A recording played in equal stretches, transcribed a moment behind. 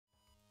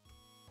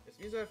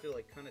Means I have to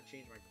like kind of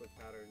change my click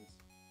patterns.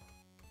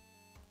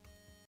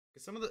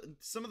 Cause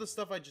some of the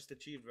stuff I just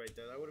achieved right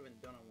there, that would have been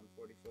done on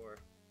 144.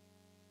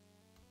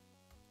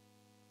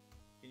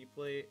 Can you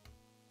play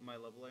my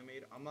level I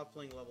made? I'm not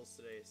playing levels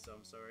today, so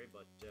I'm sorry,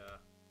 but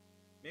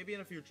maybe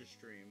in a future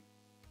stream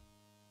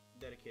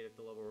dedicated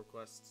to level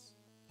requests.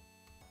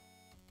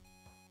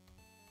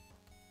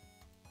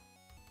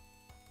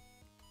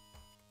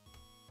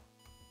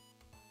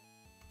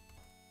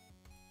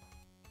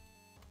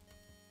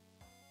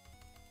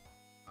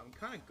 I'm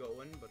kind of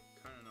going, but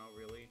kind of not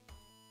really.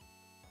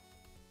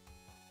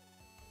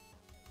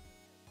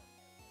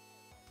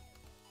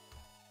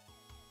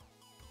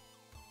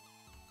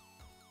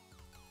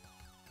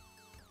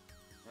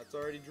 That's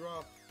already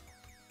dropped.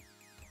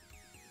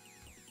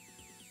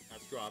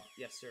 That's dropped.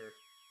 Yes, sir.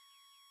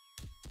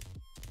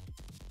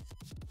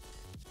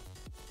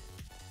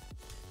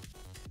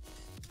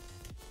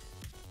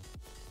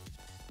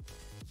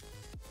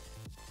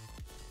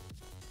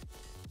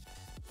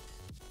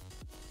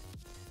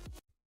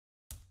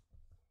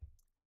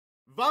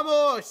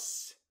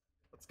 Vamos!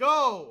 Let's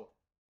go!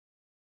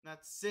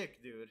 That's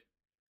sick, dude.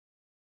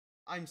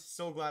 I'm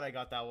so glad I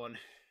got that one.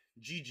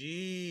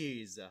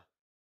 GG's.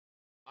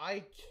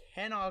 I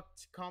cannot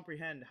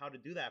comprehend how to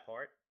do that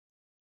part,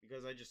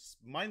 because I just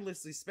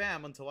mindlessly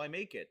spam until I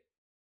make it.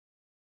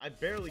 I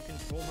barely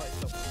control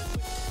myself.